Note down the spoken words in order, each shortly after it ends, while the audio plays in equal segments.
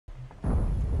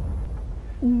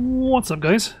What's up,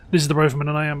 guys? This is the Rifleman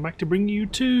and I am back to bring you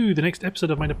to the next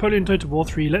episode of my Napoleon Total War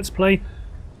 3 Let's Play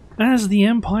as the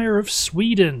Empire of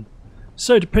Sweden.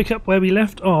 So to pick up where we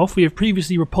left off, we have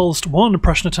previously repulsed one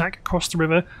Prussian attack across the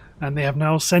river and they have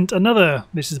now sent another.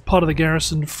 This is part of the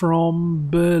garrison from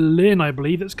Berlin, I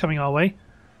believe, that's coming our way.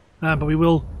 But we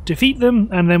will defeat them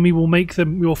and then we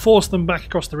will force them back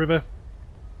across the river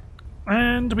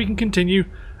and we can continue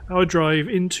our drive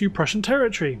into Prussian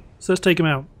territory. So let's take them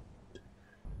out.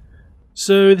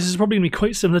 So this is probably going to be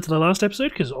quite similar to the last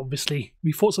episode because obviously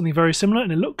we fought something very similar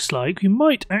and it looks like we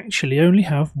might actually only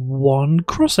have one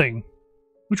crossing,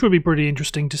 which would be pretty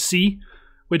interesting to see.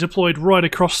 We're deployed right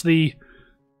across the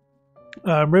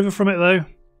river from it though.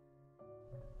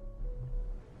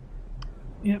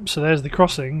 Yep, so there's the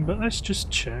crossing, but let's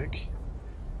just check.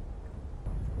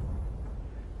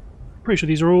 Pretty sure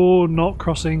these are all not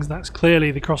crossings, that's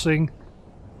clearly the crossing.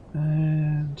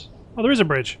 And oh, there is a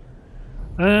bridge.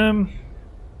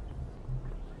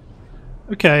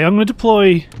 Okay, I'm going to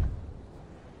deploy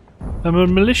a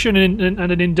militia and an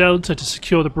Indelta to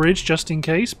secure the bridge, just in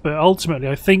case, but ultimately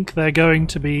I think they're going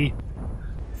to be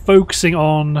focusing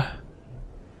on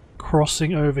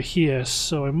crossing over here,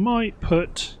 so I might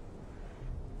put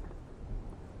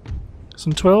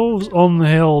some 12s on the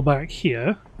hill back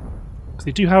here, because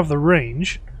they do have the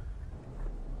range.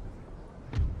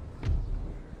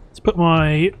 Let's put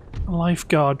my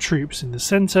lifeguard troops in the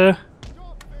centre.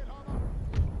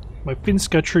 My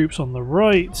Finska troops on the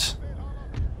right.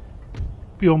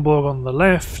 Bjornborg on the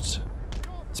left.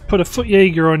 Let's put a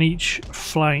Footjäger on each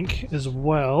flank as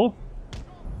well.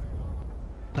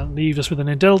 That leaves us with an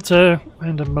Indelta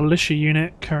and a militia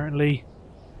unit currently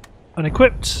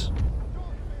unequipped.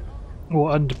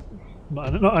 Or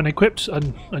not unequipped,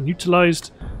 unutilised.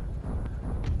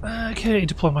 Okay,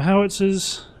 deploy my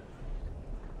howitzers.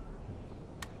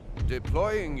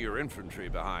 Deploying your infantry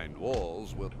behind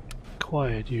walls will...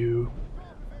 Quiet, you.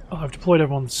 Oh, I've deployed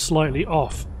everyone slightly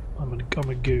off. I'm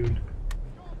a goon.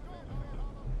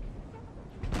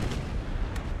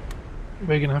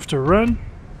 We're gonna have to run.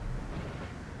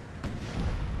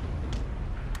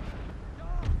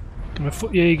 Got my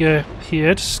Footjäger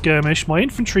here to skirmish. My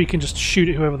infantry can just shoot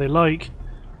at whoever they like.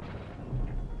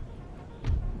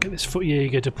 Get this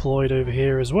Footjäger deployed over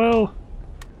here as well.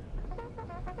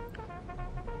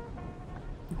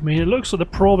 I mean, it looks like they're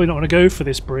probably not going to go for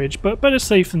this bridge, but better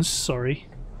safe than sorry.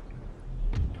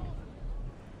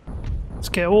 Let's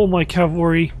get all my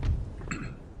cavalry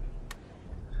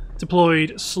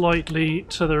deployed slightly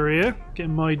to the rear. Get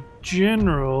my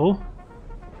general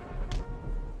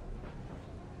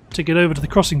to get over to the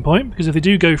crossing point, because if they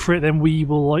do go for it, then we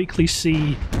will likely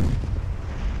see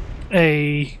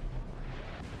a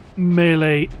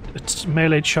melee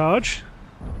charge.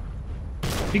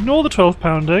 Ignore the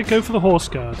 12-pounder, go for the horse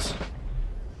guards.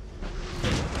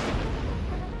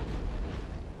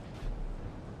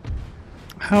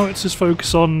 Howitzers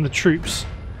focus on the troops.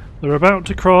 They're about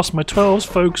to cross. My 12s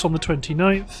focus on the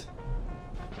 29th.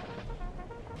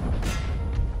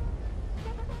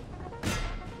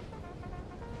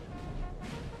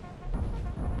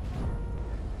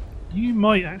 You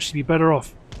might actually be better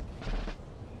off.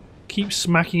 Keep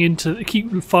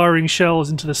firing shells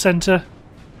into the centre.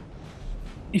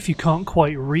 If you can't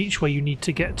quite reach where you need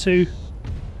to get to.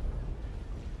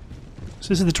 So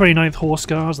this is the 29th Horse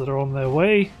Guards that are on their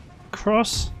way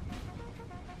across.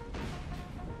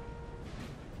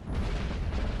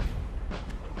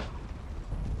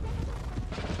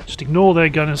 Just ignore their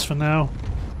gunners for now.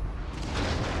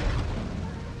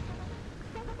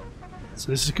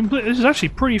 So this is actually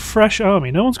a pretty fresh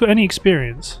army. No one's got any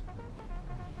experience.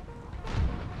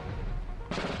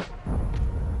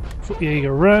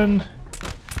 Footjäger run.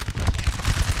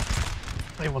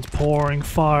 Everyone's pouring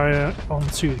fire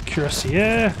onto the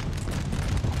cuirassier.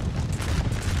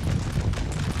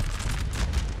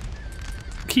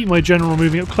 Keep my general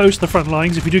moving up close to the front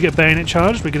lines. If we do get bayonet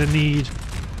charged, we're going to need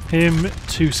him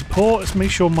to support. Let's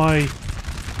make sure my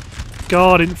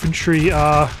guard infantry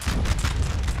are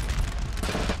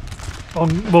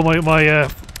on. Well, my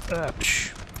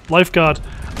lifeguard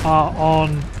are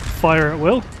on fire at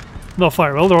will. Not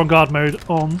fire at will. They're on guard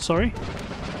mode. Sorry.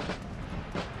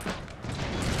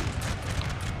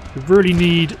 We really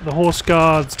need the horse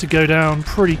guards to go down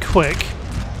pretty quick.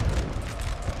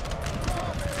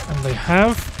 And they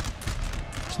have.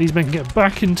 So these men can get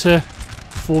back into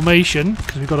formation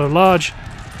because we've got a large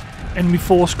enemy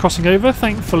force crossing over,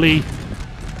 thankfully.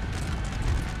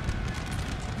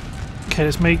 Okay,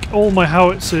 let's make all my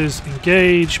howitzers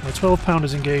engage, my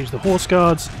 12-pounders engage the horse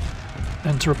guards.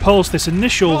 And to repulse this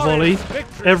initial volley,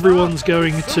 everyone's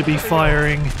going to be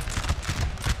firing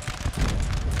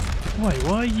Wait,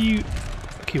 why are you...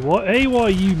 Okay, what? A, why are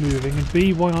you moving? And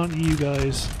B, why aren't you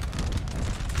guys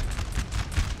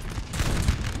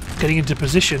getting into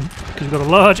position? Because we've got a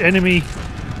large enemy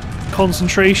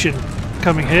concentration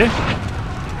coming here.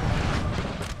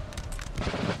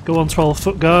 Go on,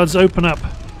 12-foot guards, open up.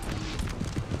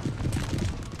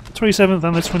 27th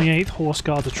and the 28th horse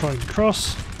guards are trying to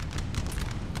cross.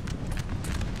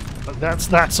 But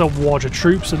that's a wad of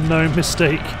troops and no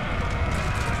mistake.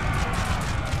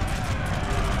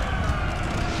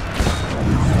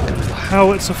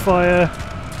 Howitzer fire.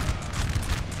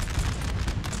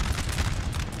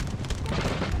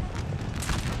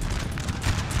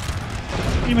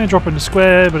 You may drop in the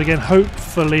square, but again,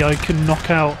 hopefully I can knock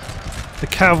out the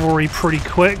cavalry pretty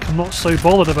quick. I'm not so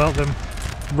bothered about them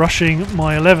rushing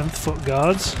my 11th foot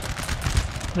guards.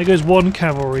 There goes one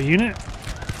cavalry unit.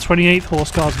 28th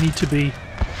horse guards need to be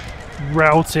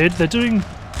routed. They're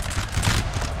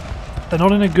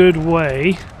not in a good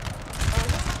way.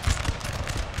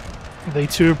 They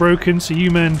too are broken, so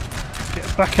you men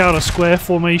get back out of square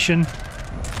formation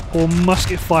or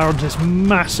musket fire onto this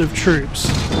massive troops.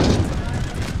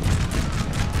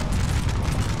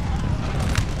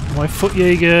 My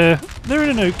Footjäger, they're in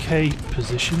an okay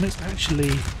position. Let's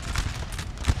actually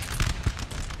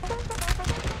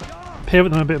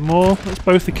pivot them a bit more. That's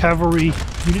both the cavalry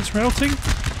units routing.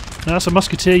 Now that's a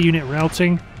musketeer unit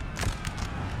routing.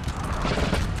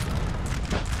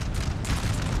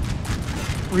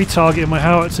 Retargeting my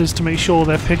howitzers to make sure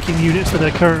they're picking units that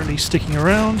are currently sticking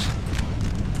around.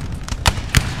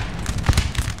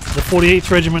 The 48th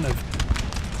Regiment have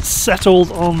settled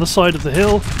on the side of the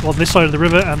hill, on this side of the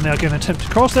river, and they're going to attempt to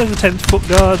cross. There's the 10th foot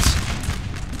guards.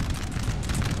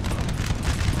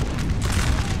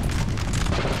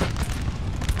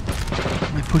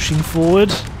 They're pushing forward.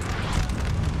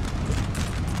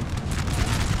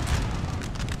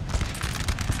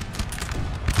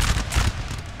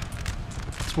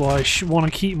 That's why I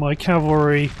want to keep my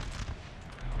cavalry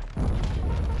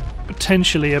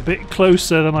potentially a bit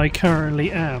closer than I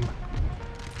currently am.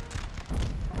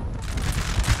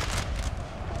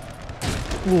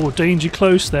 Oh, danger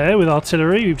close there with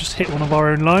artillery. We've just hit one of our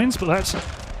own lines, but that's a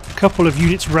couple of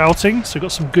units routing, so we've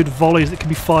got some good volleys that can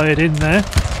be fired in there.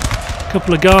 A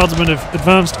couple of guardsmen have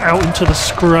advanced out into the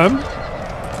scrum.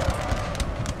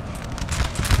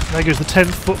 There goes the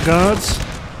 10th foot guards.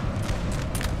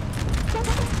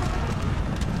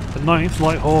 The 9th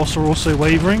light horse are also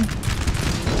wavering.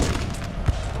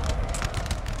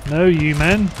 No, you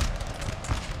men.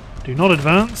 Do not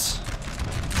advance.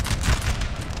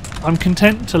 I'm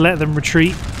content to let them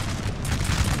retreat.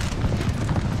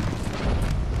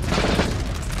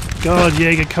 Guard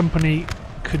Jaeger Company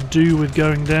could do with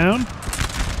going down.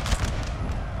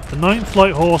 The 9th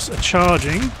Light Horse are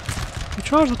charging. We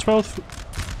charge the 12th.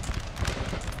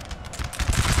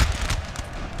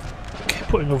 Okay,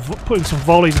 putting some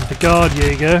volleys into the Guard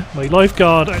Jaeger. My Life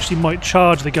Guard actually might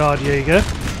charge the Guard Jaeger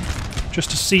just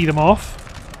to see them off.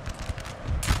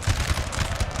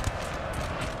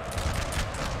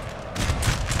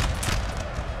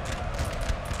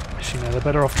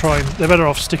 They're better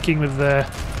off sticking with their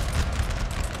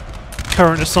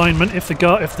current assignment. If the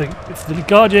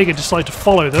Guard Jaeger decide to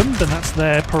follow them, then that's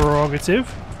their prerogative.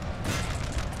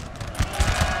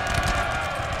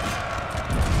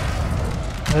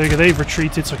 There we go, they've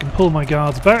retreated, so I can pull my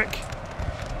guards back.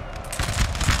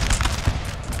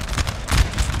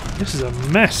 This is a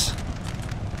mess.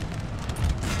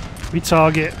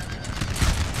 Retarget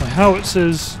my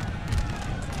howitzers.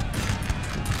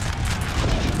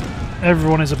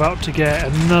 Everyone is about to get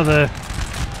another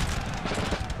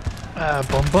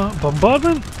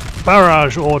bombardment?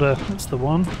 Barrage order, that's the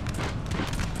one.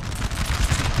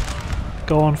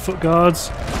 Go on, foot guards.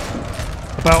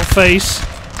 About face.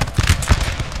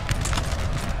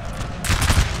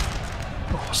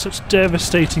 Oh, such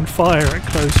devastating fire at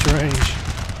close range.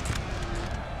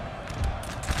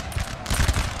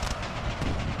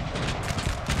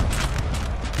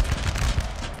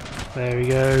 There we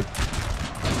go.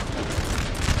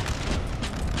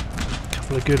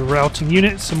 A good routing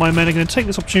units, and my men are going to take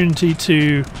this opportunity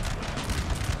to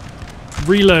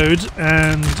reload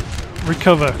and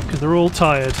recover because they're all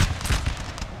tired.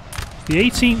 The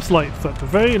 18th Lightfoot, the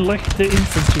very leichte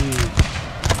infantry.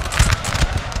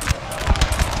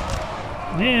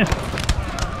 Yeah.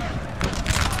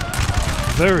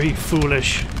 Very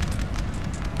foolish.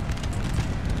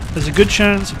 There's a good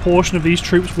chance a portion of these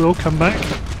troops will come back.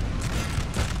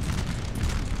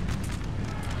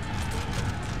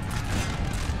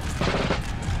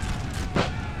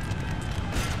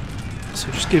 So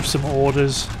just give some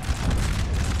orders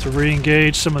to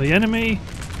re-engage some of the enemy.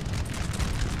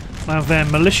 I have their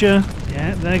militia.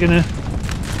 Yeah, they're gonna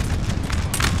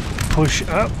push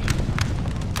up.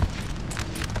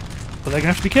 But they're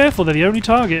gonna have to be careful, they're the only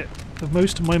target that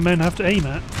most of my men have to aim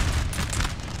at.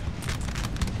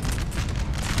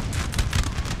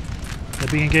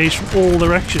 They're being engaged from all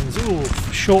directions. Ooh,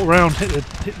 short round hit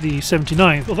the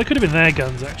 79th. Well, they could have been their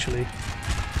guns actually.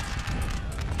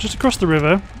 Just across the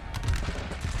river.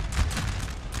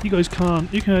 You guys can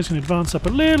advance up a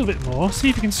little bit more. See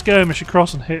if you can skirmish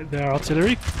across and hit their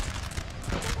artillery.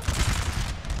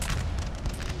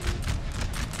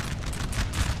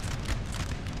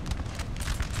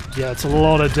 Yeah, it's a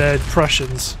lot of dead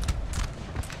Prussians.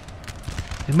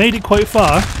 They made it quite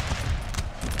far.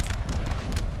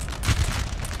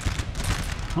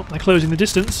 Oh, they're closing the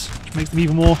distance, which makes them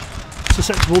even more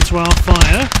susceptible to our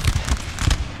fire.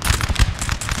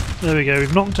 There we go,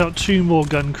 we've knocked out 2 more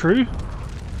gun crew.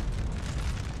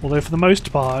 Although for the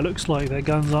most part it looks like their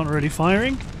guns aren't really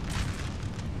firing.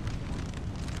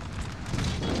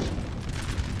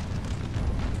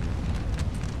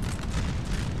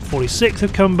 '46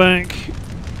 have come back.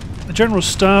 The General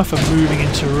Staff are moving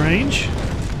into range.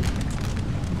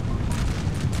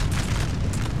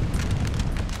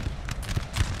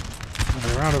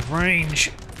 They're out of range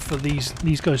for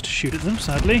these guys to shoot at them,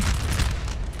 sadly.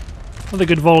 Another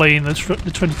good volley in the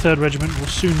 23rd Regiment will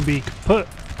soon be kaput.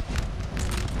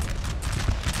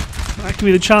 That can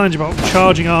be the challenge about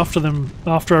charging after them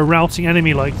after a routing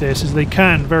enemy like this, is they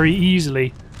can very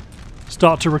easily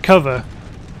start to recover.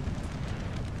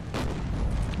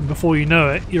 And before you know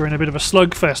it, you're in a bit of a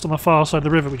slugfest on the far side of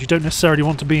the river, which you don't necessarily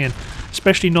want to be in,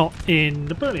 especially not in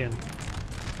Napoleon.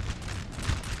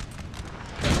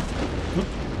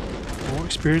 More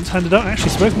experience handed out. Actually,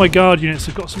 so both my guard units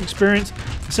have got some experience.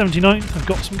 The 79th have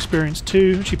got some experience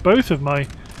too. Actually, both of my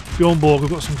Bjornborg have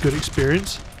got some good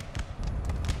experience.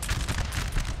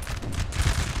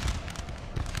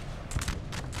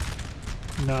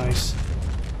 Nice.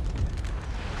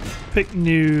 Pick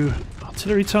new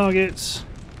artillery targets.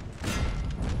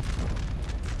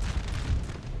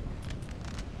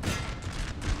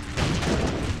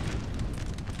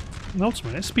 And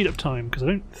ultimately, let's speed up time because I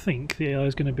don't think the AI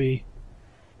is going to be.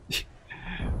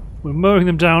 We're mowing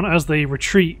them down as they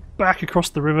retreat back across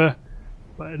the river,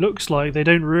 but it looks like they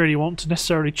don't really want to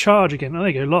necessarily charge again. Oh, there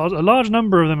you go. A large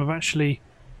number of them have actually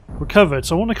recovered,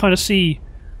 so I want to kind of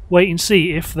wait and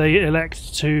see if they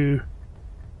elect to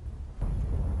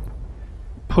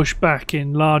push back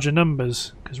in larger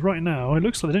numbers, because right now it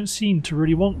looks like they don't seem to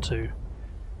really want to.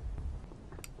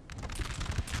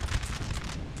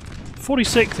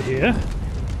 46th are here,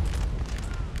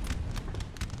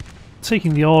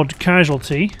 taking the odd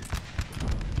casualty.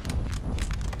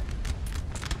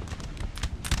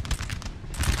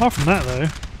 Apart from that though,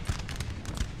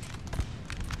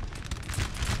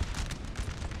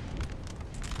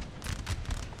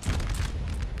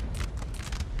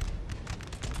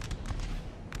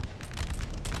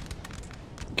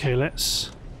 okay,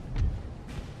 let's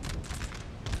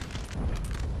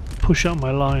push up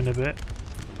my line a bit.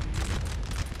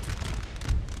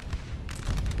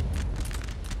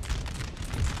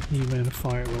 You men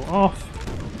fire it all off.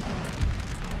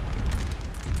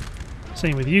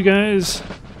 Same with you guys.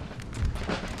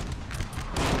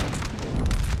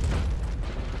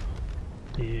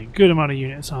 Yeah, good amount of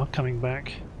units are coming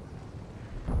back.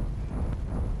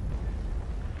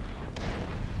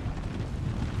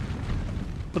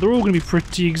 But they're all going to be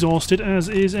pretty exhausted as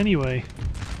is anyway.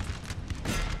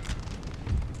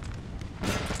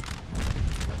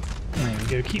 There we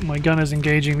go, keep my gunners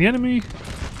engaging the enemy.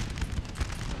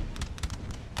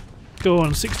 Go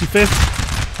on, 65th.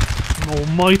 An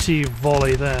almighty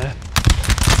volley there.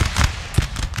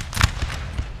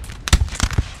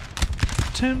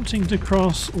 Attempting to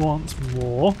cross once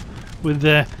more with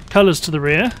their colours to the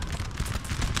rear.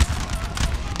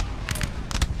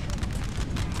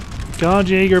 Guard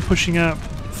Jaeger pushing up,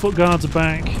 foot guards are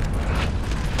back.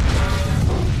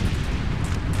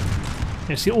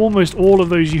 Yeah, see, almost all of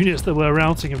those units that were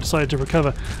routing have decided to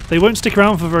recover. They won't stick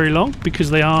around for very long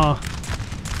because they have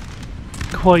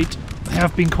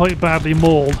been quite badly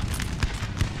mauled.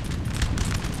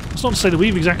 That's not to say that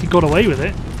we've exactly got away with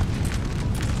it,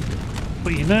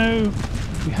 but you know,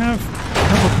 we have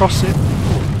come across it.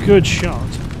 Oh, good shot.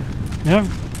 We have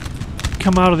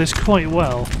come out of this quite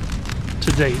well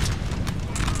to date.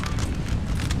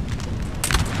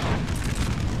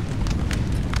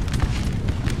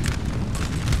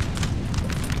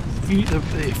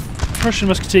 The Prussian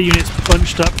musketeer units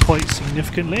bunched up quite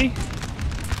significantly.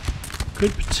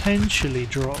 Could potentially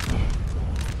drop.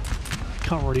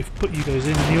 Can't really put you guys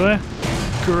in anywhere.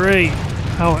 Great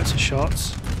howitzer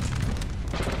shots.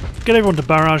 get everyone to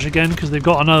barrage again because they've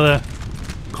got another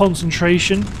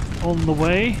concentration on the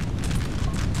way.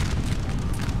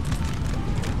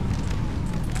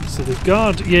 So the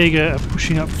Guard Jaeger are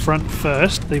pushing up front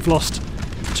first. They've lost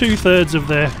 2/3 of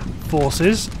their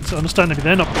forces, so understandably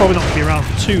they're probably not going to be around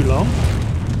for too long.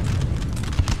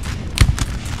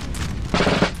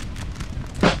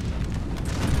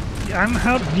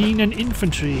 Anhaltinen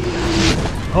infantry.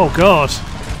 Oh god.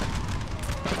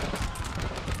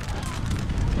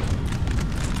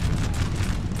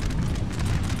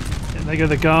 And there go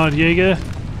the Guard Jaeger.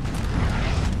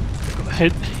 Got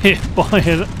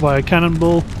hit by a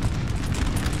cannonball.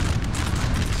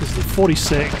 This is the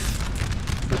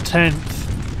 46th, the 10th,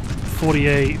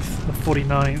 48th, the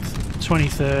 49th,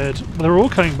 23rd. They're all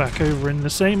coming back over in the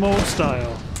same old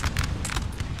style.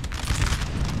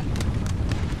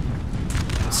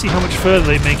 Let's see how much further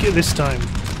they make it this time.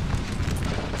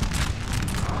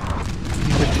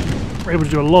 We're able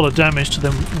to do a lot of damage to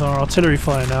them with our artillery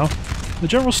fire now. The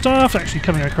General Staff actually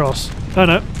coming across. Oh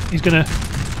no, he's going to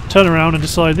turn around and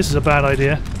decide this is a bad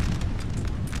idea.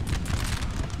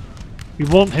 We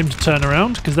want him to turn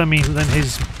around because that means that then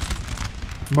his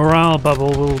morale bubble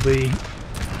will be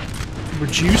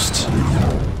reduced.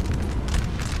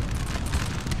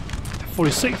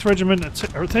 46th Regiment,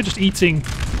 they're just eating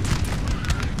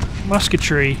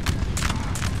musketry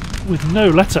with no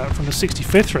let-up from the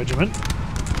 65th Regiment.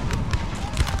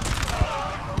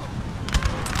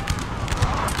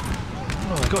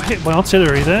 Oh, I got hit by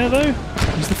artillery there though.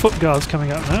 There's the foot guards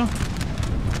coming up now.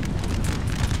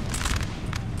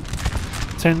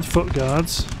 10th Foot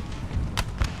Guards.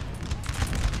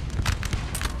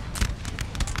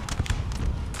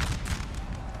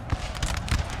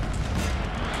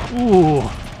 Ooh,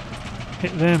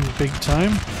 hit them big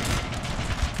time.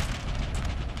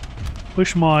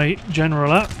 Push my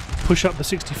general up. Push up the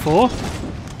 64.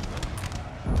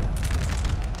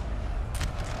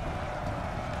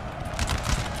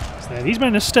 So there, these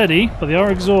men are steady, but they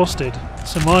are exhausted.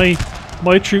 So my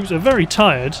troops are very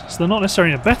tired, so they're not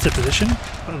necessarily in a better position,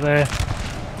 but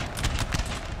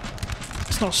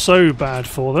it's not so bad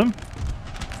for them.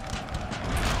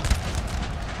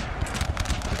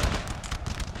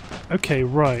 Okay,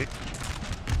 right.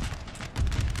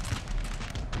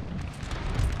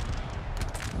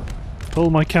 Pull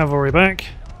my cavalry back.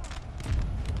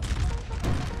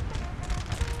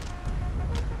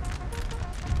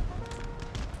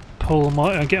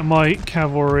 Get my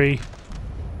cavalry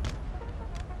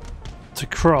to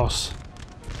cross.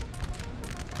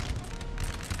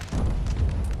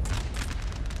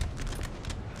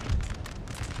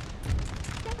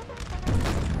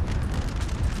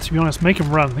 To be honest, make them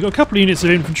run. They've got a couple of units of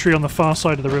infantry on the far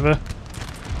side of the river.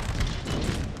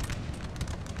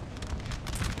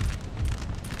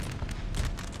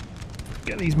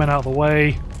 Get these men out of the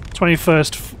way.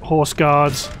 21st Horse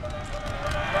Guards.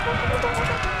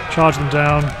 Charge them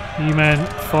down. You men,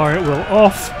 fire at will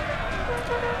off.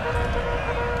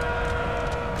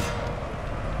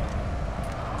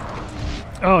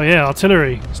 Oh yeah,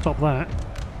 artillery. Stop that.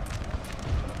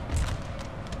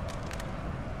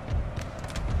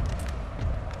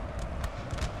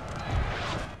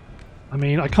 I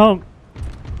mean, I can't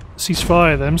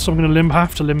ceasefire them, so I'm going to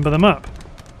have to limber them up.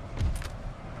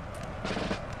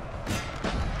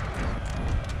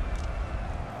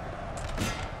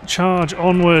 Charge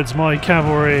onwards, my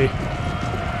cavalry.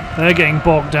 They're getting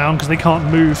bogged down because they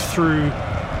can't move through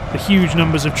the huge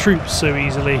numbers of troops so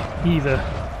easily either.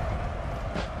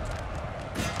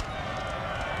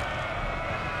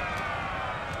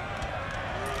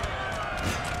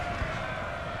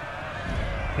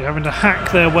 They're having to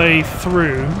hack their way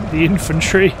through the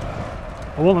infantry.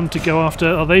 I want them to go after...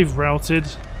 Oh, they've routed.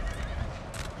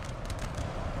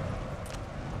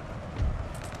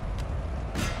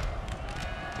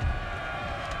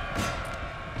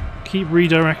 Keep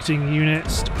redirecting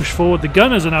units to push forward. The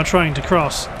gunners are now trying to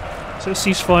cross. So let's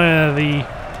ceasefire the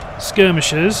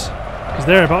skirmishers, because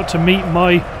they're about to meet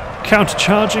my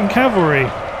counter-charging cavalry,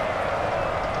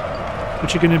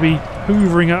 which are going to be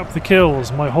hoovering up the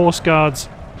kills. My horse guards.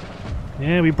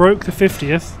 Yeah, we broke the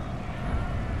 50th.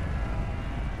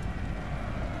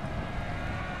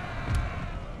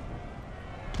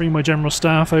 Bring my general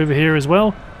staff over here as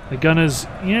well. The gunners,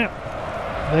 yeah,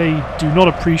 they do not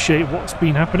appreciate what's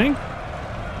been happening.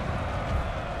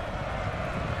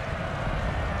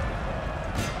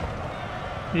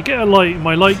 You get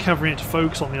my light cavalry to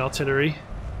focus on the artillery,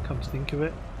 come to think of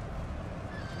it.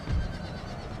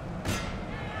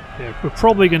 Yeah, we're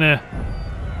probably going to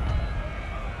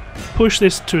push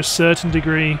this to a certain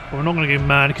degree, but we're not going to go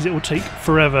mad because it will take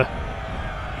forever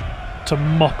to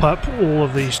mop up all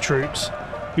of these troops.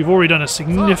 We've already done a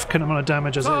significant amount of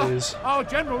damage as it is. Our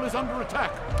general is under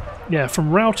attack. Yeah,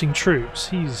 from routing troops.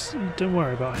 Don't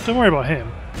worry about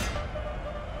him.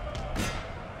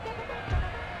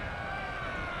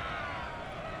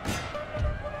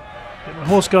 Get my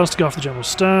horse guards to go after the general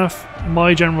staff.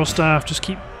 My general staff just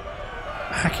keep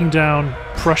hacking down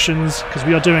Prussians because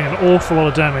we are doing an awful lot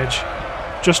of damage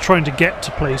just trying to get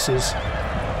to places.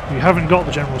 We haven't got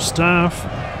the general staff,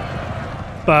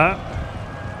 but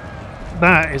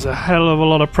that is a hell of a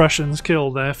lot of Prussians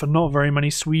killed there for not very many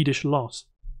Swedish loss.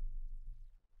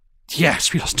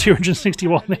 Yes, we lost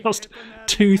 261. They lost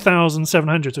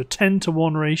 2,700, so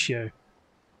 10-to-1 ratio. In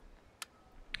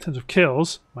terms of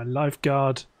kills, my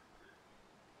lifeguard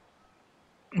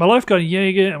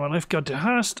Jaeger and my lifeguard De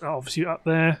Haast are obviously up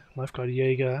there. Lifeguard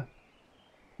Jaeger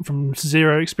from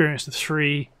 0 experience to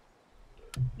 3.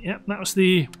 Yep, that's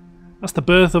the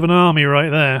birth of an army right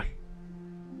there.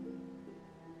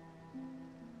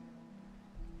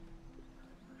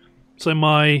 So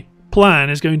my plan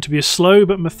is going to be a slow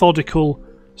but methodical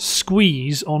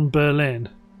squeeze on Berlin.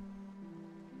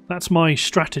 That's my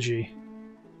strategy.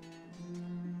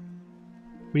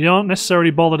 We aren't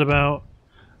necessarily bothered about...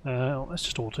 let's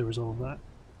just auto-resolve that.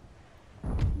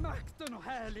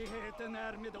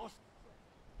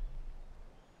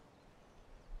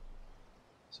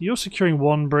 So you're securing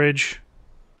one bridge.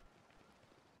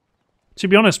 To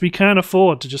be honest, we can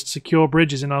afford to just secure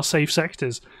bridges in our safe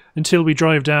sectors until we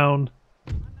drive down.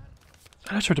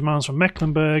 Letter of demands from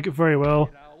Mecklenburg. Very well.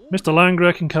 Mr.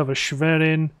 Langre can cover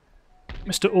Schwerin.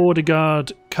 Mr.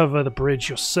 Ordegaard, cover the bridge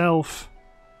yourself.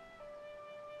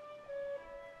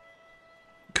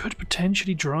 Could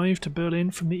potentially drive to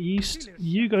Berlin from the east.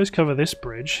 You guys cover this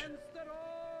bridge.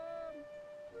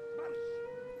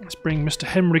 Let's bring Mr.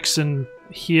 Henriksen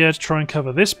here to try and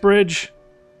cover this bridge.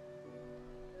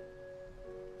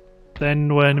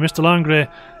 Then when Mr.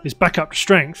 Langre is back up to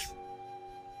strength,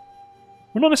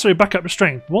 we're not necessarily back up to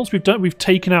strength. Once we've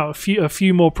taken out a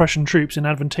few more Prussian troops in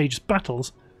advantageous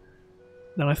battles,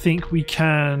 then I think we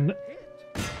can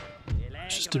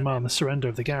just demand the surrender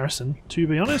of the garrison, to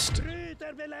be honest.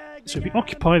 So if we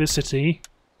occupy the city,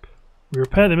 we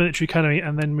repair the military academy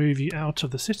and then move you out of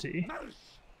the city.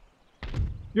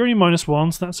 You're only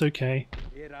 -1, so that's okay.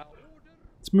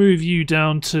 Let's move you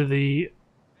down to the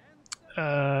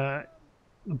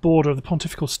border of the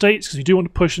Pontifical States, because we do want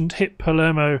to push and hit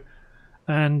Palermo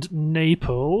and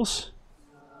Naples.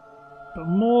 But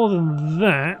more than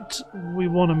that, we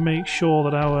want to make sure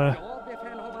that our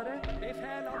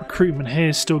recruitment here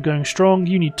is still going strong.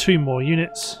 You need 2 more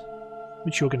units,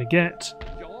 which you're going to get.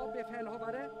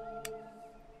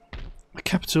 The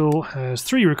capital has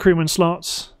 3 recruitment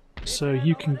slots, so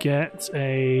you can get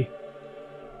a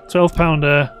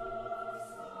 12-pounder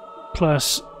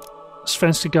plus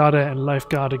Svenska Garde and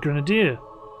Lifeguard Grenadier.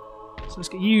 So let's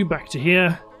get you back to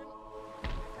here.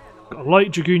 Got a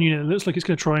light dragoon unit that looks like it's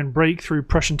going to try and break through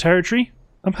Prussian territory.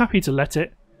 I'm happy to let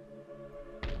it.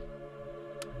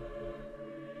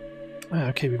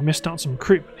 Okay, we've missed out some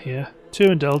recruitment here.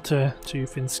 2 in Delta, 2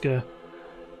 Finska,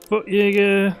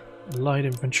 Footjäger, light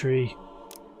infantry,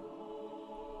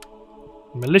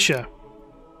 militia.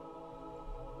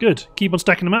 Good. Keep on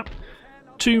stacking them up.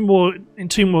 In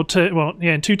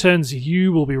 2 turns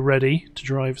you will be ready to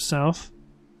drive south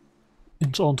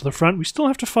onto the front. We still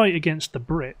have to fight against the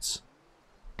Brits.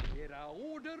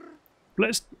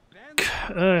 Let's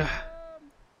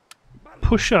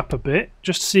push up a bit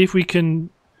just to see if we can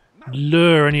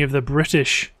lure any of the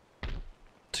British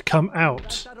to come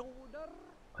out.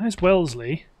 There's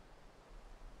Wellesley.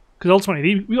 Because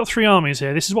ultimately, we've got 3 armies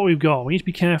here. This is what we've got. We need to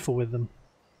be careful with them.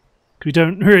 Because we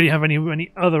don't really have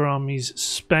any other armies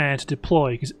spare to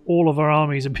deploy, because all of our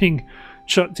armies are being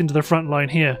chucked into the front line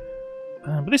here.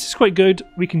 But this is quite good.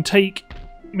 We can take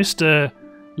Mr.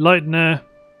 Leitner.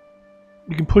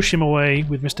 We can push him away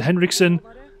with Mr. Henriksen.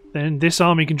 Then this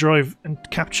army can drive and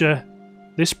capture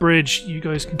this bridge. You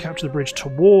guys can capture the bridge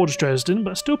towards Dresden,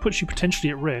 but it still puts you potentially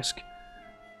at risk.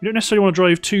 You don't necessarily want to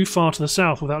drive too far to the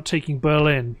south without taking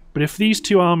Berlin, but if these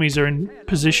 2 armies are in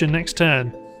position next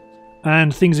turn,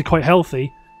 and things are quite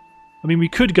healthy, I mean, we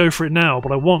could go for it now,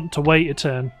 but I want to wait a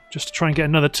turn, just to try and get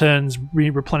another turn's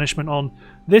replenishment on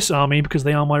this army, because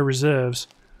they are my reserves.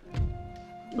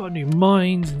 Got new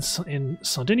mines in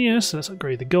Sardinia, so let's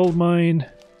upgrade the gold mine.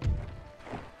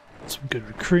 Some good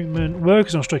recruitment.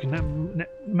 Workers on striking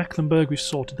Mecklenburg, we've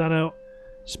sorted that out.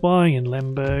 Spying in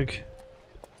Lemberg.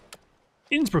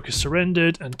 Innsbruck is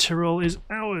surrendered, and Tyrol is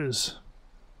ours.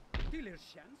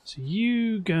 So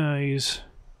you guys...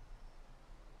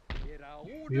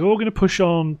 We're all going to push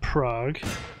on Prague.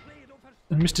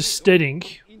 And Mr.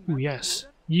 Stedink, ooh yes,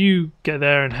 you get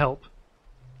there and help.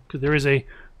 because there is a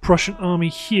Prussian army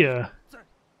here.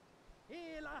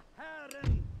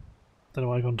 Don't know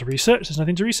why I've gone to research. There's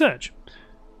nothing to research.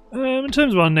 In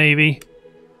terms of our navy,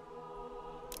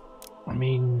 I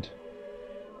mean,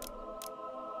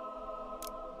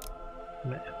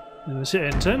 let's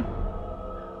hit enter.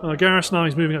 Our garrison army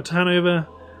is moving up to Hanover,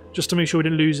 just to make sure we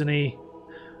didn't lose any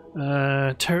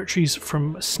territories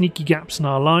from sneaky gaps in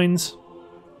our lines.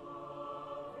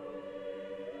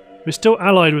 We're still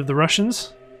allied with the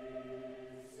Russians.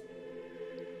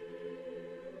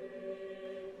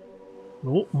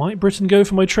 Oh, might Britain go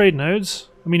for my trade nodes?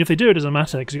 I mean, if they do, it doesn't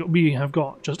matter because we have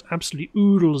got just absolutely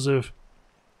oodles of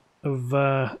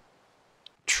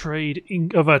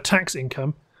tax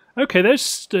income. Okay, they're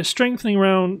strengthening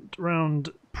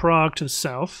around Prague to the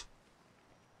south.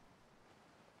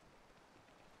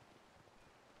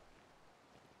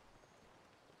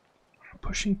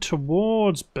 Pushing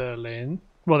towards Berlin.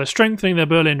 Well, they're strengthening their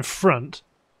Berlin front,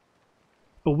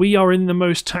 but we are in the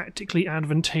most tactically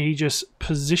advantageous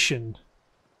position.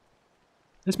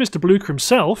 There's Mr. Blucher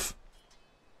himself.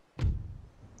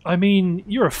 I mean,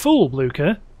 you're a fool,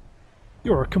 Blucher.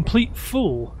 You're a complete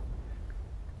fool.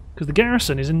 Because the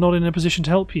garrison is not in a position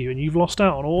to help you, and you've lost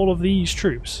out on all of these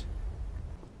troops.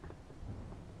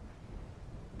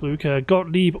 Blucher,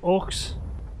 Gottlieb Ochs,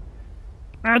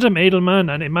 Adam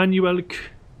Edelman, and Emanuel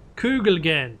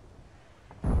Kugelgen.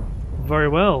 Very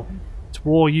well. It's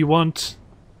war you want,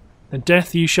 and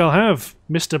death you shall have,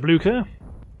 Mr. Blucher.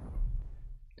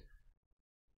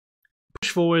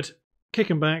 Push forward, kick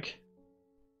him back,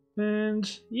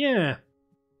 and yeah.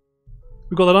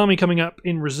 We've got that army coming up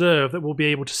in reserve that will be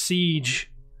able to siege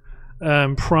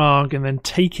Prague and then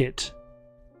take it.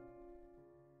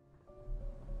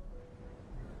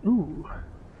 Ooh.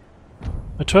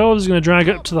 My 12 is going to drag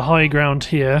up to the high ground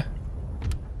here,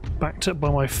 backed up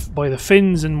by the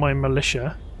Finns and my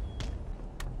militia.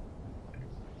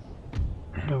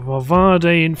 The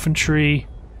Varvade infantry,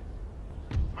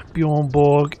 my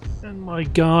Bjornborg, and my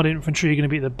guard infantry are going to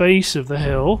be at the base of the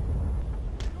hill.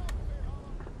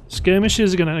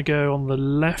 Skirmishers are going to go on the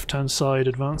left-hand side,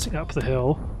 advancing up the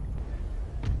hill.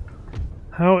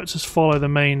 Howitzers follow the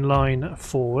main line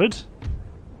forward.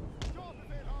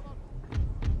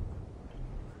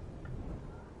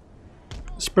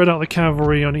 Spread out the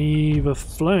cavalry on either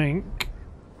flank.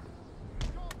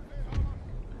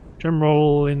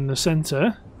 General in the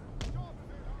centre.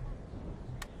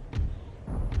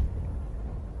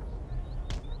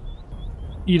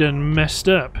 You done messed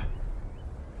up.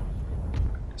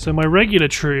 So my regular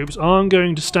troops aren't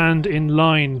going to stand in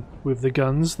line with the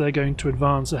guns, they're going to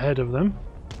advance ahead of them.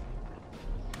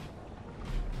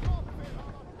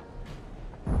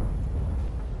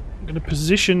 I'm going to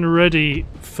position ready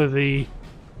for the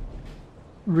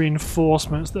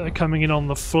reinforcements that are coming in on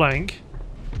the flank.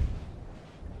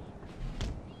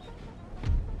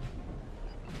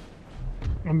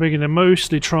 And we're going to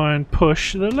mostly try and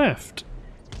push the left.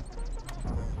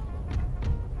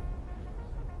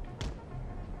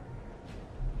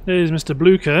 There's Mr.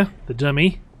 Blucher, the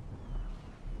dummy.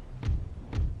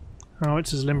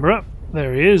 Howitzers limber up.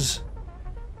 There he is.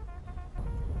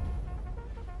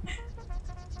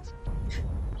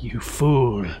 You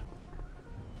fool.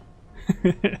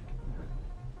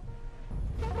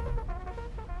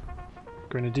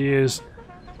 Grenadiers.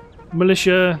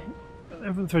 Militia.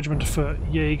 11th Regiment of Foot.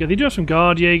 Jaeger. They do have some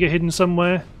Guard Jaeger hidden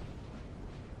somewhere.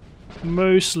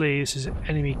 Mostly this is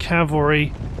enemy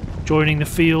cavalry joining the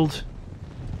field,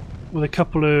 with a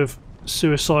couple of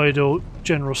suicidal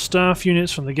general staff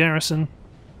units from the garrison.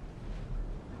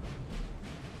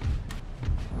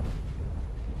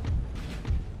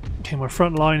 Okay, my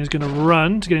front line is going to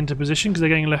run to get into position because they're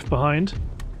getting left behind.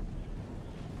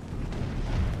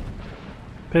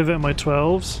 Pivot my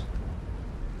 12s.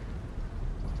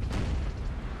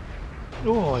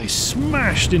 Oh, he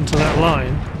smashed into that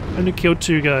line. Only killed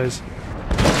 2 guys.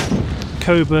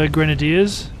 Coburg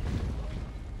Grenadiers.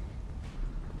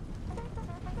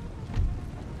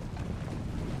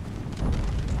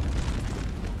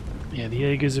 Yeah, the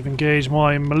Jaegers have engaged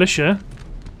my militia.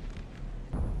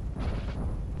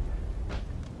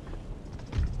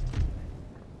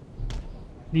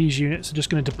 These units are just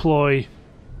going to deploy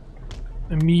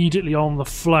immediately on the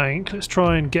flank. Let's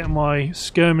try and get my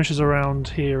skirmishers around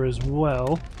here as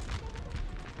well,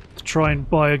 to try and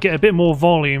get a bit more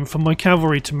volume for my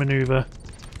cavalry to manoeuvre.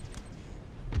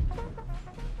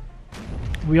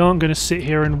 We aren't going to sit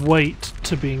here and wait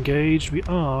to be engaged, we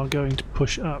are going to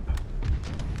push up.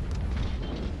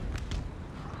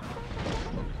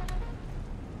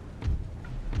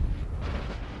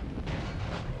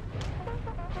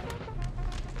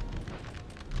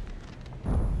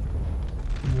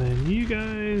 And then you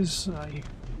guys skirmishers.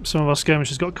 Some of our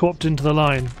skirmishers got co-opted into the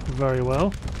line very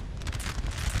well.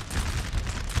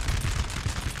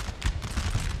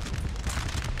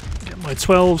 Get my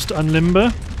 12s to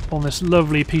unlimber on this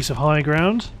lovely piece of high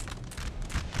ground.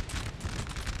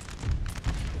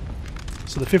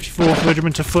 So the 54th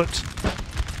Regiment of Foot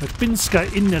with Pinska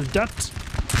Ineldat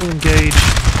will engage.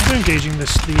 They're engaging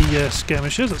the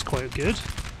skirmishers, that's quite good.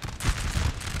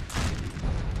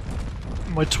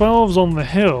 My 12s on the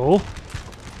hill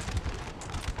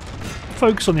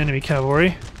focus on the enemy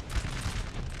cavalry.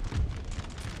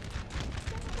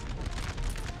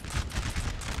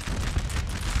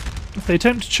 If they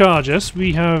attempt to charge us,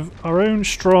 we have our own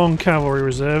strong cavalry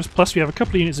reserves, plus we have a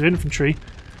couple of units of infantry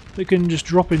that can just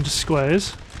drop into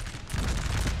squares.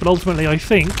 But ultimately I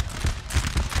think...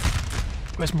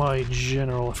 Where's my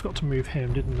general? I forgot to move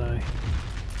him, didn't I?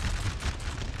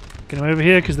 Get him over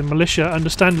here because the militia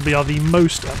understandably are the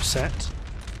most upset.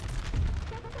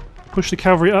 Push the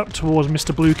cavalry up towards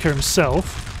Mr. Blucher himself.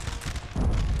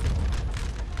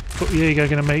 Foot-Jäger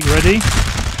going to make ready.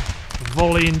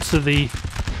 Volley into their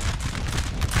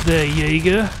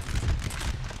Jäger.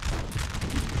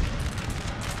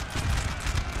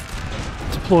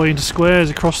 Deploy into squares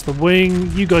across the wing.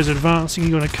 You guys are advancing,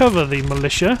 you're going to cover the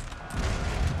militia.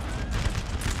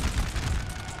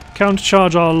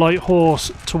 Countercharge our light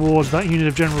horse towards that unit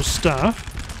of general staff.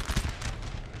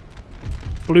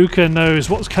 Blucher knows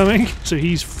what's coming, so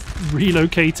he's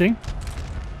relocating.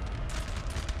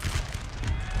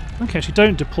 Okay, actually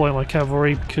don't deploy my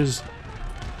cavalry because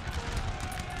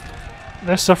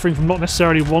they're suffering from not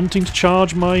necessarily wanting to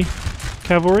charge my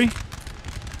cavalry.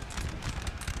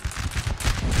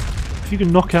 If you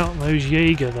can knock out those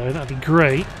Jäger though, that'd be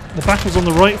great. The battle's on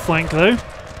the right flank though.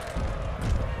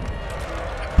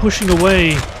 Pushing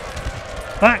away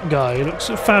that guy looks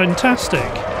fantastic.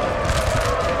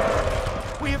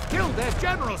 We have killed their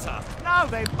general, sir. Now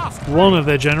they must. One of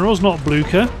their generals, not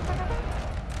Blucher.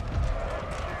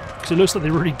 Because it looks like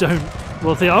they really don't.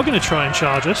 Well, they are going to try and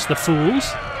charge us, the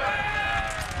fools.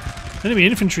 Enemy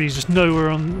infantry is just nowhere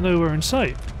in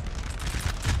sight.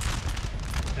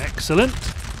 Excellent.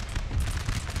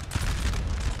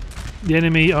 The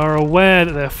enemy are aware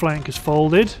that their flank is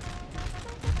folded.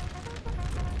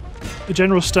 The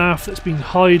general staff that's been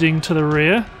hiding to the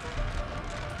rear.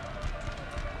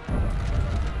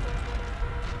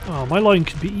 Oh, my line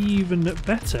could be even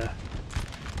better.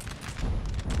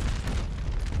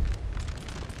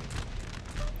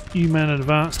 You men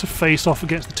advance to face off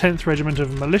against the 10th Regiment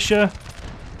of Militia.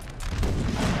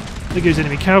 There goes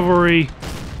enemy cavalry.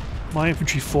 My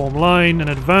infantry form line and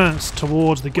advance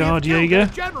towards the Guard Jäger.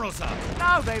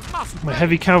 My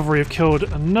heavy cavalry have killed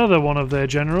another one of their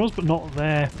generals, but not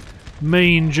their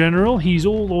main general. He's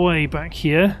all the way back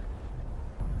here.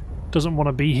 Doesn't want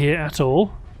to be here at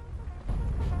all.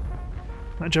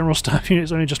 That general staff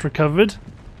unit's only just recovered.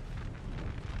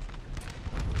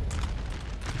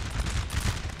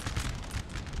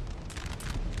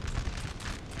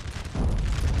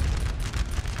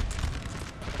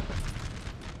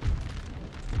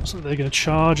 So they're going to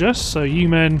charge us, so you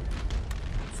men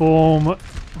form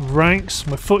ranks.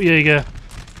 My Foot-Jäger,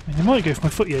 they might go for my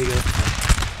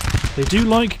Foot-Jäger. They do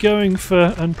like going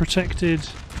for unprotected,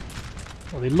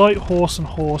 well, they light horse and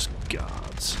horse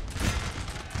guards.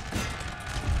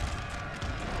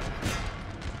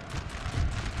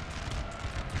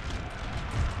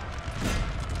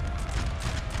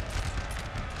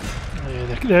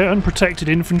 Yeah, they're unprotected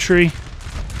infantry.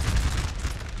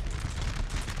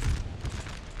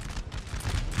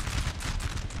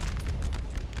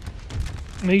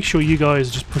 Make sure you guys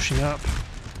are just pushing up.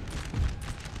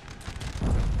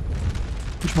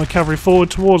 Push my cavalry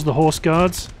forward towards the horse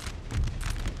guards.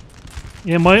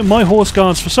 Yeah, my horse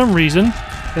guards for some reason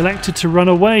elected to run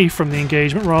away from the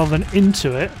engagement rather than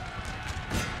into it.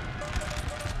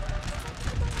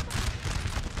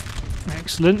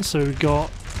 Excellent, so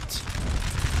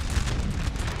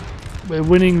we're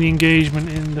winning the engagement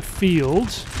in the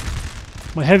field.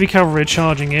 My heavy cavalry are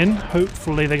charging in.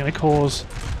 Hopefully they're going to cause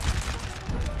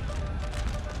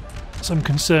some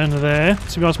concern there.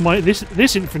 So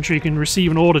this infantry can receive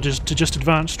an order to just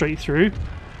advance straight through.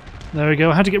 There we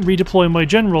go. I had to redeploy my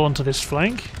general onto this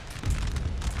flank.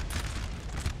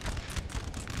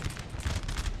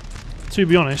 To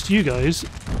be honest, you guys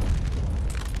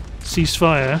cease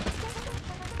fire.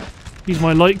 Use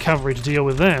my light cavalry to deal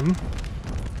with them.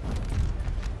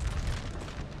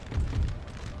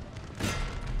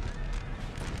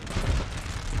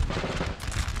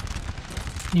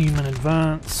 You men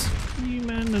advance. You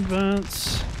men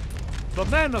advance. The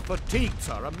men are fatigued,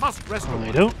 sir, and must rest.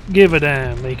 They don't give a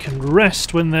damn. They can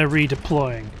rest when they're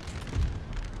redeploying.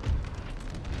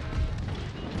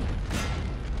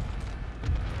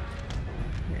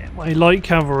 My light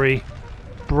cavalry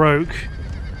broke,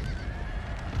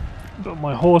 but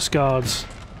my horse guards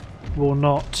will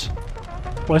not.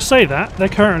 Well, I say that, they're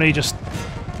currently just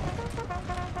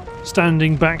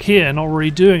standing back here, not really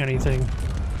doing anything.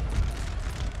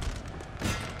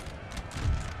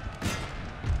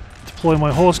 Deploy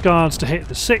my horse guards to hit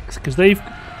the 6th, because they've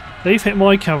hit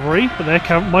my cavalry, but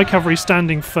my cavalry's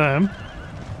standing firm.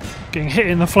 Getting hit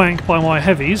in the flank by my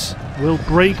heavies will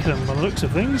break them by the looks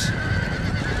of things.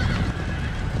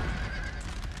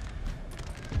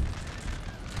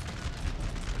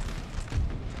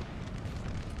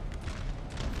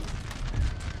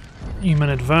 You men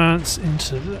advance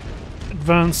over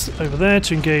there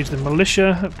to engage the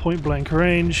militia at point blank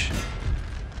range.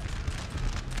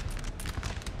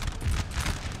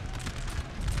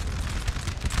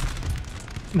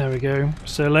 There we go.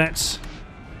 So let's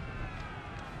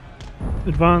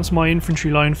advance my infantry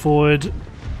line forward.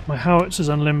 My howitzers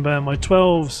unlimber, my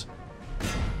 12s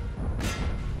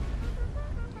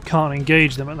can't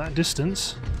engage them at that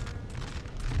distance.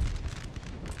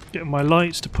 Get my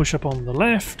lights to push up on the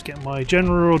left, get my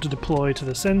general to deploy to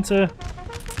the centre.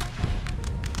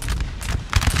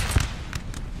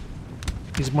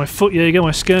 These are my foot Jäger,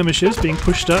 my skirmishers, being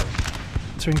pushed up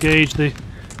to engage the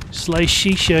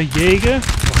Schleisischer Jäger,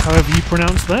 or however you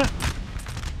pronounce that.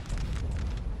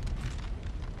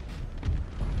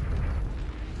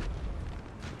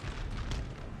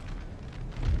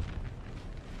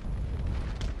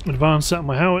 Advance up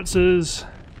my howitzers.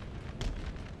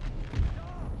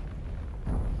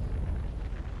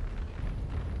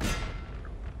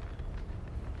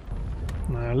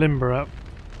 Now limber up.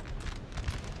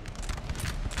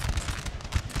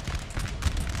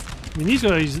 I mean, these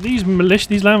guys, these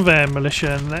Landwehr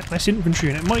militia and this infantry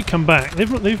unit might come back.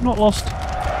 They've not lost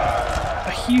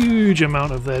a huge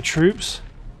amount of their troops.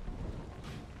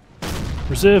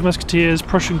 Reserve musketeers,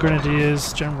 Prussian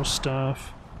grenadiers, general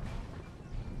staff.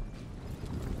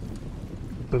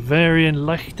 Bavarian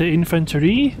leichte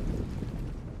Infanterie.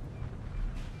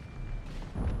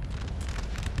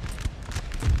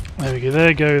 There we go,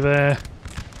 there go there.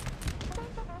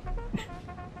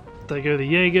 There go the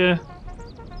Jaeger.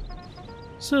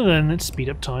 So then let's speed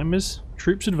up time as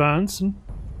troops advance and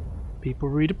people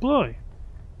redeploy.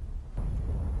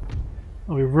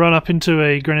 Well, we run up into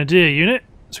a grenadier unit,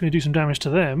 so we're going to do some damage to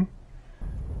them.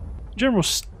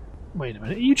 Wait a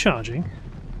minute, are you charging?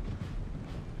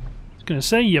 I was going to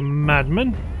say, you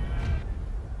madman.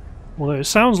 Although it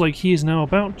sounds like he is now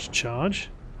about to charge.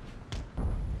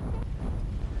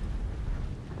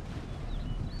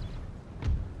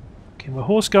 Okay, my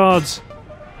horse guards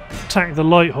attack the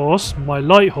light horse. My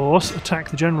light horse attack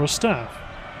the general staff.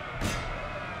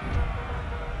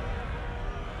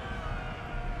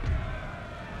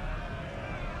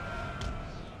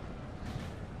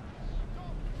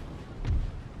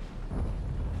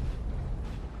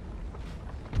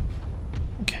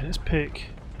 Okay, let's pick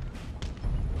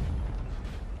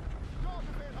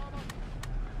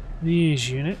these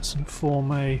units and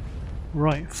form a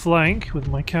right flank with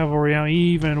my cavalry out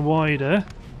even wider.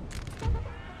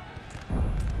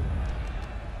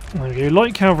 There we go,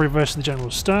 light cavalry versus the general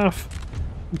staff.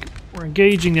 We're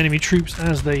engaging the enemy troops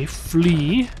as they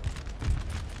flee.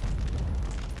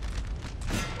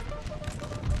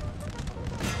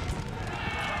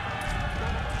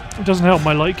 It doesn't help,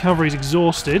 my light cavalry is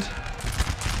exhausted.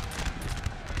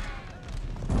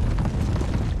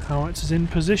 Howitzers in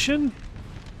position.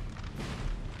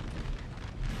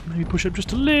 Maybe push up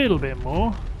just a little bit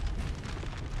more.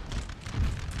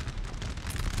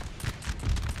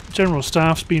 General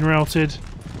staff's been routed.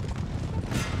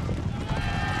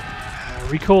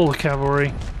 Recall the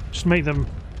cavalry. Just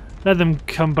let them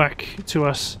come back to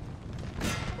us.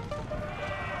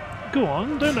 Go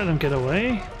on, don't let them get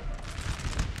away.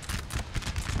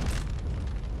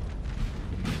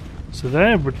 So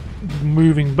they're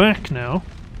moving back now.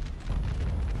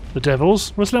 The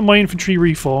devils. Let's let my infantry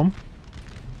reform.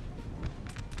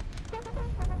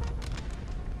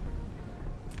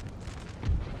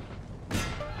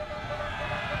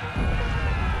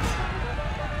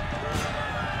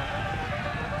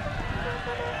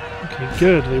 Okay,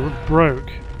 good, they broke.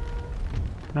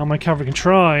 Now my cavalry can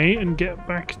try and get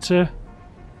back to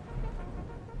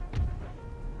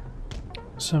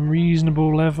some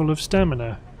reasonable level of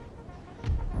stamina.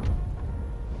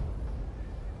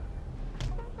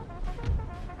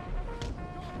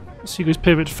 Seagulls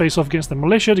pivot to face off against the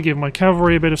militia to give my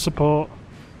cavalry a bit of support.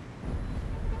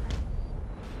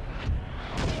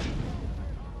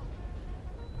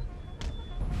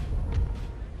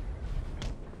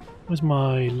 Where's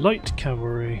my light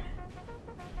cavalry?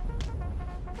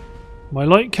 My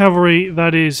light cavalry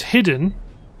that is hidden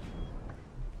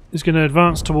is going to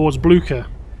advance towards Blucher.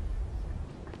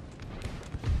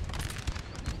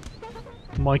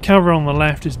 My cavalry on the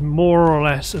left is more or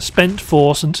less a spent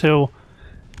force until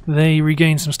they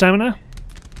regain some stamina.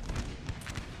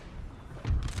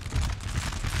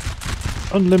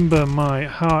 Unlimber my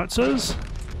howitzers.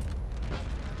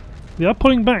 They are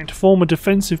pulling back to form a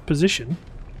defensive position,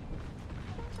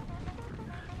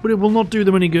 but it will not do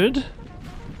them any good.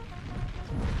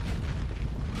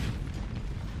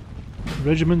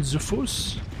 Regiment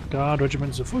Zuffus. Guard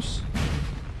Regiment Zuffus.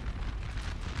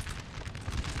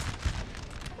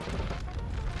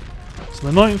 So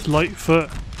the 9th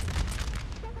Lightfoot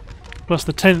plus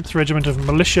the 10th Regiment of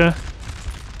Militia.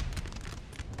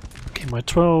 Okay, my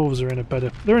 12s are in a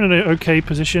better... they're in an okay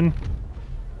position.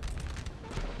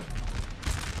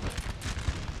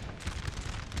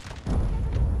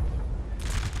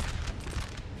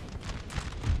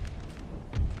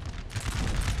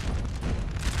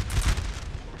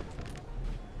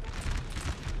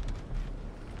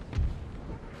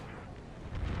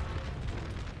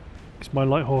 My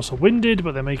light horse are winded,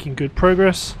 but they're making good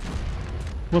progress.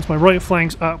 Once my right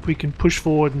flank's up, we can push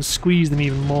forward and squeeze them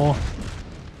even more.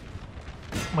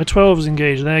 My 12s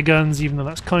engage their guns, even though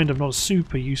that's kind of not a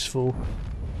super useful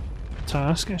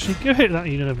task. Actually, go hit that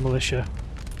unit of militia.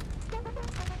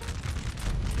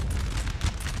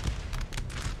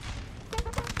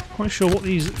 Quite sure what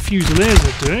these Fusiliers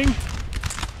are doing.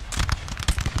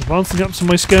 Advancing up to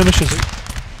my skirmishers at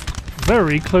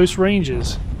very close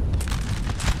ranges.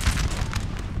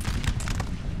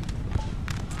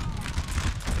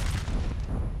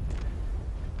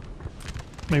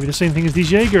 Maybe the same thing as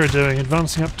these Jaeger are doing,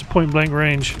 advancing up to point-blank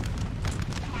range.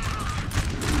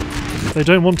 They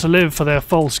don't want to live for their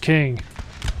false king.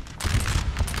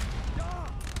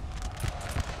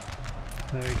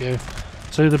 There we go.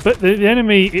 So the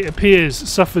enemy, it appears,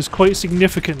 suffers quite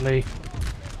significantly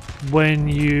when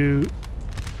you...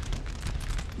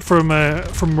 from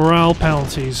morale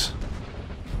penalties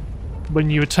when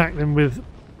you attack them with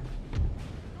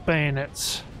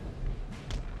bayonets.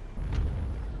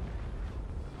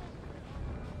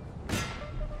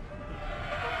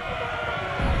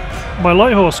 My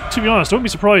light horse, to be honest, I wouldn't be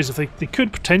surprised if they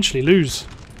could potentially lose,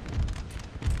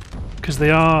 because they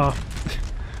are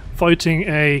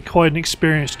fighting quite an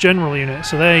experienced general unit,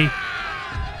 so they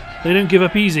don't give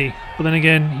up easy. But then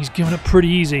again, he's given up pretty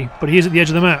easy, but he is at the edge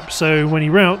of the map, so when he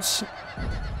routs,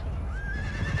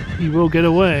 he will get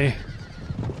away.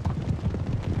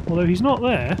 Although he's not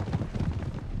there.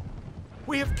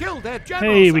 We have killed their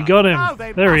general. Hey, we got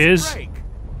him. There he is. Break.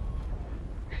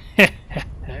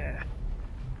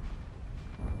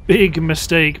 Big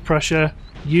mistake, Prussia.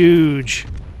 Huge.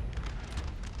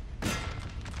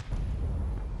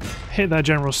 Hit that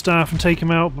general staff and take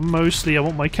him out, but mostly I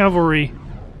want my cavalry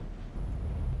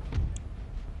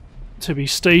to be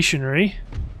stationary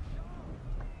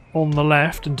on the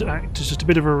left and to act as just a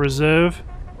bit of a reserve.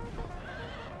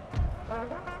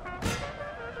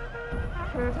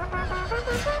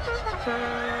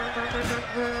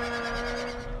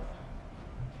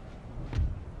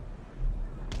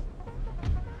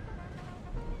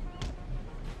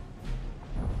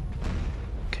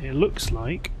 It looks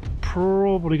like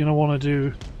probably going to want to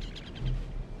do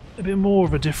a bit more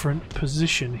of a different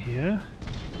position here.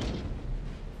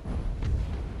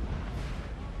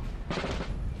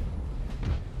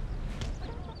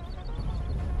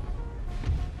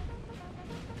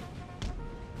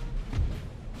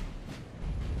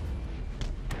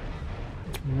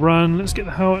 Run, let's get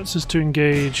the howitzers to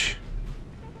engage.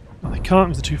 Oh, they can't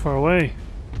because they're too far away.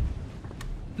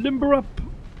 Limber up!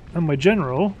 And my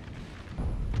general.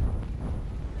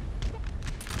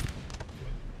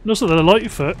 And also the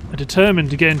Lightfoot are determined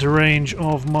to get into range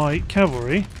of my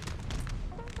cavalry.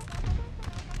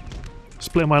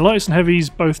 Split my lights and heavies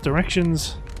both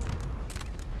directions.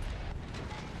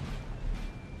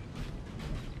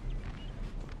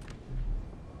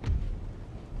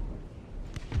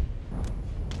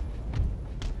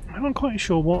 I'm not quite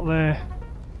sure what their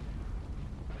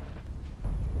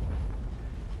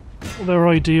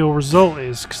ideal result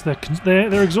is, because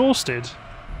they're exhausted.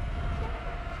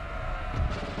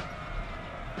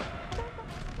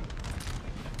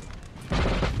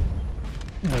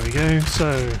 There we go,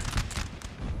 so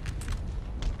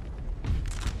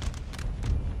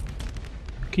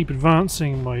keep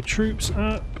advancing my troops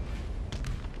up.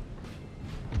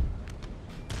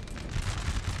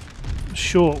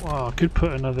 Sure, oh, I could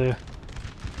put another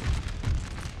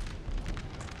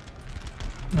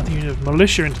unit of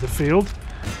militia into the field.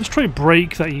 Let's try to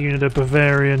break that unit of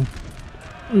Bavarian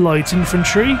light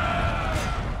infantry.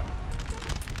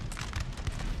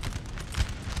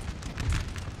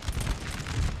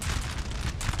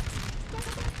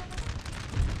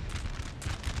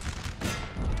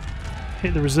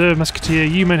 hit the reserve musketeer.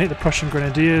 You men hit the Prussian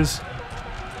grenadiers.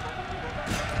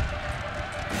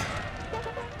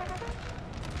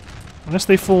 Unless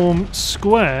they form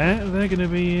square, they're going to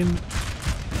be in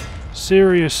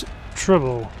serious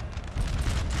trouble.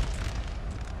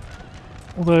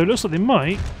 Although it looks like they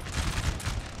might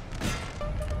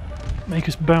make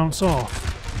us bounce off.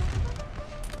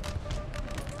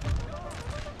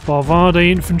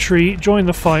 Barvarde infantry join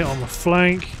the fight on the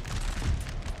flank.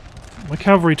 My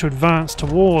cavalry to advance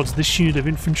towards this unit of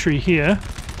infantry here.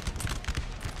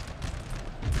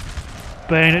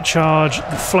 Bayonet charge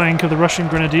the flank of the Russian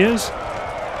grenadiers.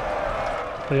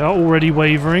 They are already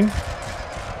wavering.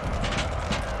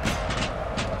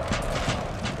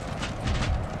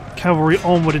 Cavalry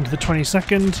onward into the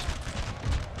 22nd.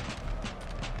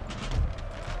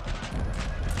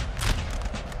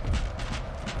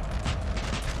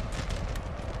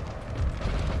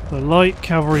 The light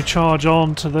cavalry charge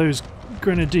on to those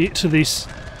these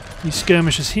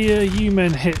skirmishers here. You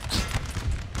men hit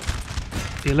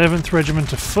the 11th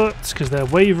Regiment of Foot because they're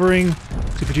wavering.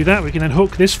 So if we do that, we can then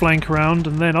hook this flank around,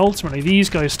 and then ultimately these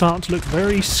guys start to look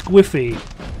very squiffy.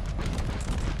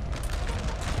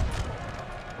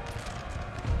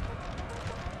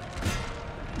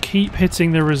 Keep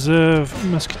hitting the reserve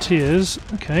musketeers.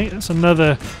 Okay, that's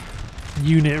another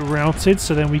unit routed,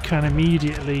 so then we can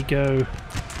immediately go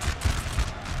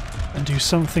and do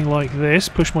something like this.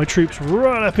 Push my troops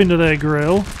right up into their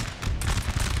grill.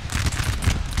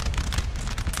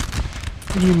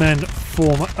 You men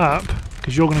form up,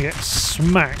 because you're going to get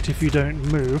smacked if you don't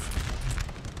move.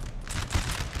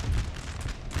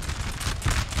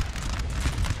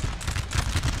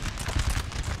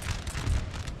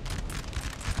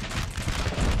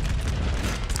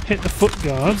 Hit the foot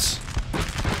guards.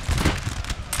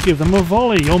 Give them a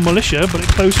volley. Your militia, but at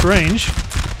close range.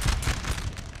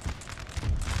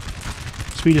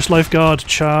 Swedish Life Guard,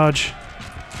 charge.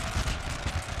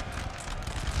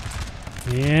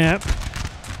 Yep.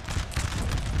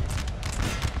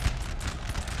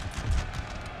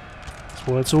 That's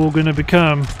what it's all going to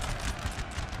become.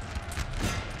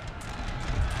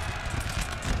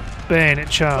 Bayonet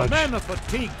charge. The men are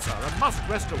fatigued, sir, and must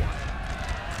rest a while.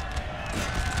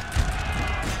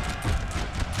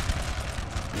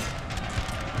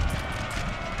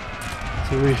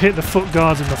 So we hit the foot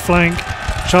guards in the flank.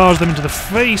 Charge them into the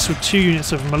face with 2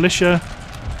 units of militia.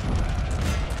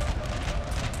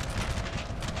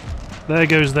 There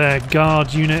goes their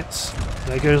guard units.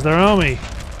 There goes their army.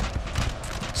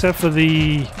 Except for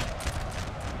the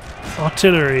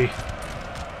artillery.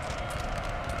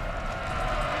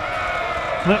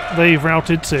 Nope, they've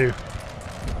routed too.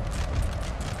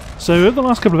 So over the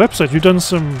last couple of episodes we've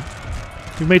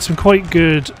made some quite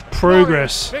good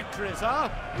progress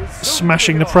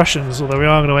smashing the Prussians, although we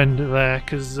are going to end it there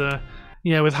because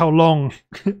yeah, with how long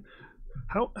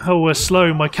how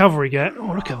slow my cavalry get.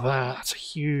 Oh, look at that, that's a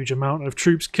huge amount of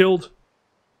troops killed.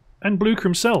 And Blucher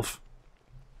himself.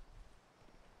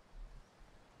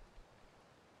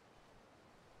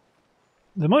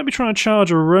 They might be trying to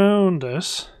charge around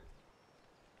us.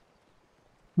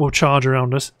 Well, charge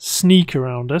around us, sneak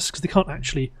around us, because they can't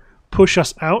actually push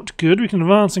us out. Good, we can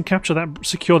advance and capture that,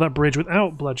 secure that bridge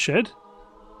without bloodshed.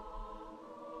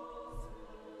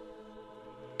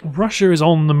 Russia is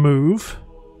on the move.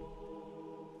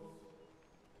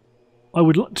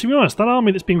 To be honest, that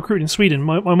army that's being recruited in Sweden,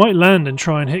 I might land and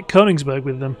try and hit Königsberg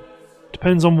with them.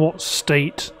 Depends on what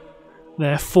state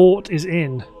their fort is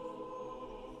in.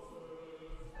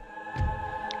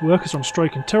 Workers on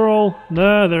strike in Tyrol.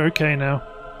 No, they're okay now.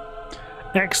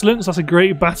 Excellent, so that's a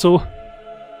great battle.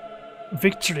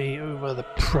 Victory over the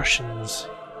Prussians.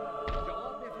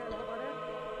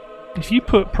 If you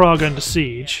put Prague under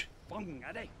siege...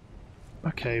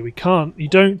 Okay, we can't... You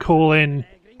don't call in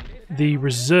the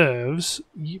reserves,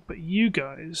 but you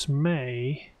guys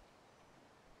may...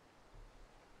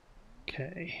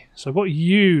 Okay, so I've got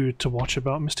you to watch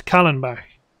about, Mr. Kallenbach.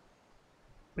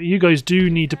 But you guys do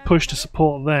need to push to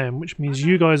support them, which means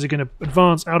you guys are going to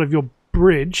advance out of your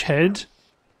bridge head,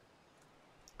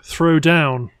 throw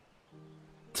down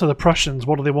to the Prussians.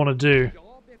 What do they want to do?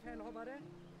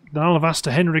 The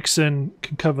Alavasta Henriksson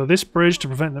can cover this bridge to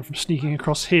prevent them from sneaking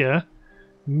across here.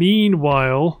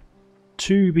 Meanwhile,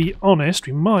 to be honest,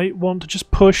 we might want to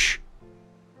just push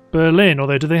Berlin,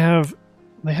 although do they have...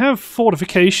 They have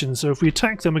fortifications, so if we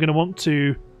attack them we're going to want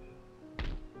to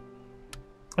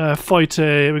we're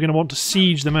going to want to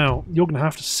siege them out. You're going to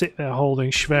have to sit there holding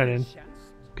Schwerin,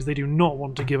 because they do not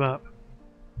want to give up.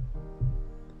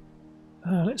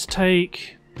 Let's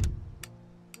take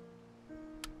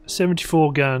a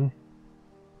 74 gun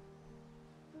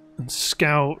and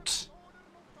scout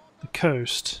the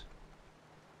coast.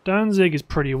 Danzig is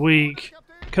pretty weak.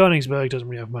 Königsberg doesn't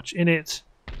really have much in it.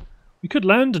 We could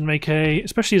land and make a...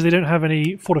 especially as they don't have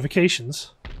any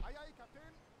fortifications.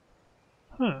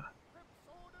 Huh.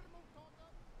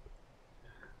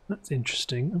 That's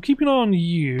interesting. I'm keeping an eye on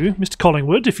you, Mr.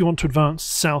 Collingwood. If you want to advance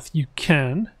south, you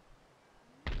can.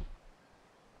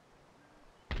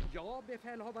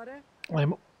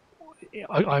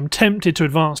 I'm tempted to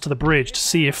advance to the bridge to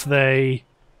see if they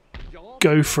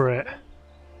go for it.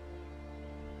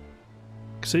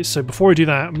 So before we do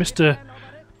that, Mr.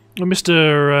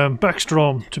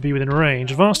 Backstrom to be within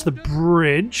range. Advance to the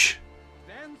bridge.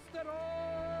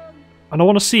 And I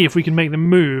want to see if we can make them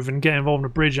move and get involved in a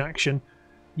bridge action.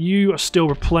 You are still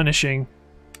replenishing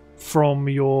from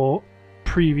your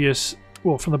previous...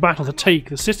 well, from the battle to take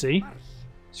the city.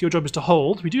 So your job is to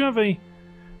hold. We do have a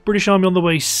British army on the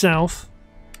way south.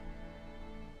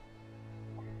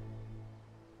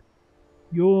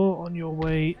 You're on your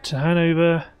way to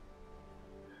Hanover.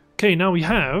 Okay, now we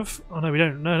have... oh no, we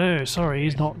don't. No, sorry,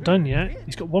 he's not done yet.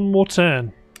 He's got one more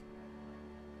turn.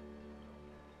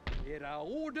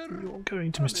 You're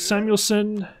going to Mr.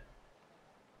 Samuelson.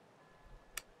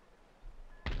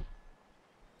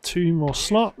 2 more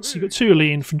slots. You've got 2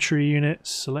 elite infantry units,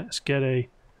 so let's get a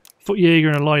Footjäger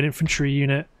and a light infantry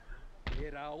unit.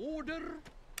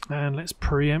 And let's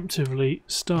preemptively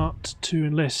start to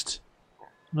enlist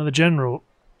another general.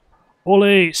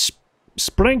 Ole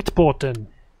Sprengtporten.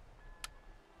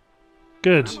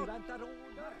 Good.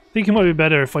 I think it might be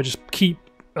better if I just keep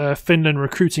Finland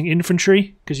recruiting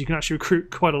infantry, because you can actually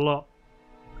recruit quite a lot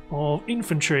of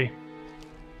infantry.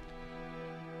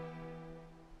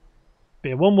 But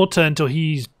yeah, one more turn till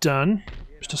he's done.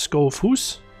 Mr.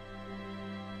 Skovhus.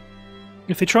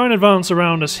 If they try and advance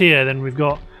around us here, then we've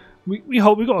got... we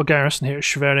hope we've got a garrison here at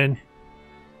Schwerin.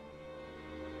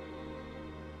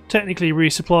 Technically,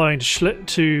 resupplying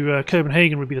to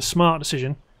Copenhagen would be the smart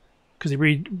decision, because they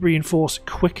reinforce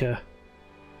quicker.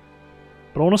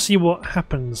 But I want to see what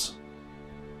happens.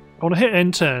 I want to hit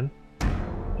end turn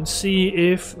and see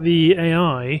if the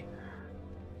AI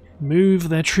move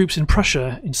their troops in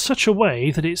Prussia in such a way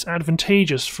that it's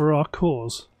advantageous for our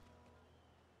cause.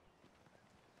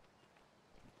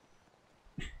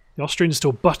 The Austrians are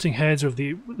still butting heads with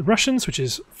the Russians, which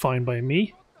is fine by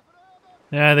me.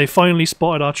 Yeah, they finally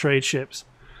spotted our trade ships.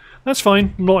 That's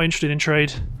fine, I'm not interested in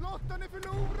trade.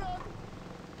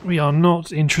 We are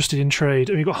not interested in trade.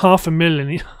 We've got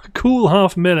 $500,000, cool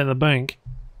 $500,000 in the bank.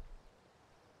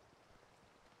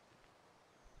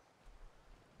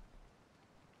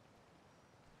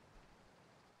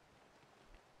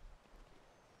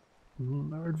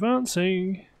 They're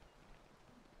advancing.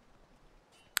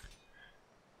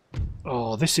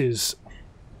 Oh, this is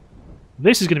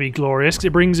going to be glorious, because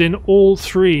it brings in all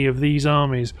 3 of these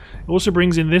armies. It also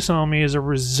brings in this army as a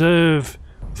reserve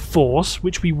force,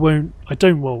 which we won't... I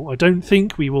don't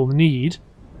think we will need.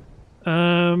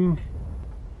 But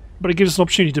it gives us an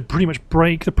opportunity to pretty much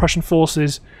break the Prussian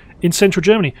forces in central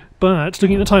Germany. But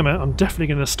looking at the timer, I'm definitely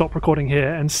going to stop recording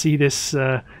here and see this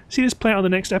play out in the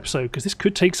next episode, because this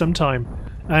could take some time.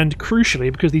 And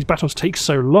crucially, because these battles take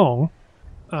so long,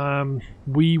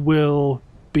 we will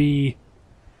be...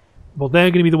 well,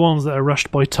 they're going to be the ones that are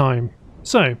rushed by time.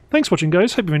 So, thanks for watching,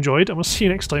 guys. Hope you've enjoyed, and we'll see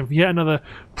you next time for yet another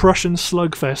Prussian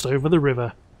slugfest over the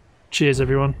river. Cheers,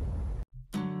 everyone.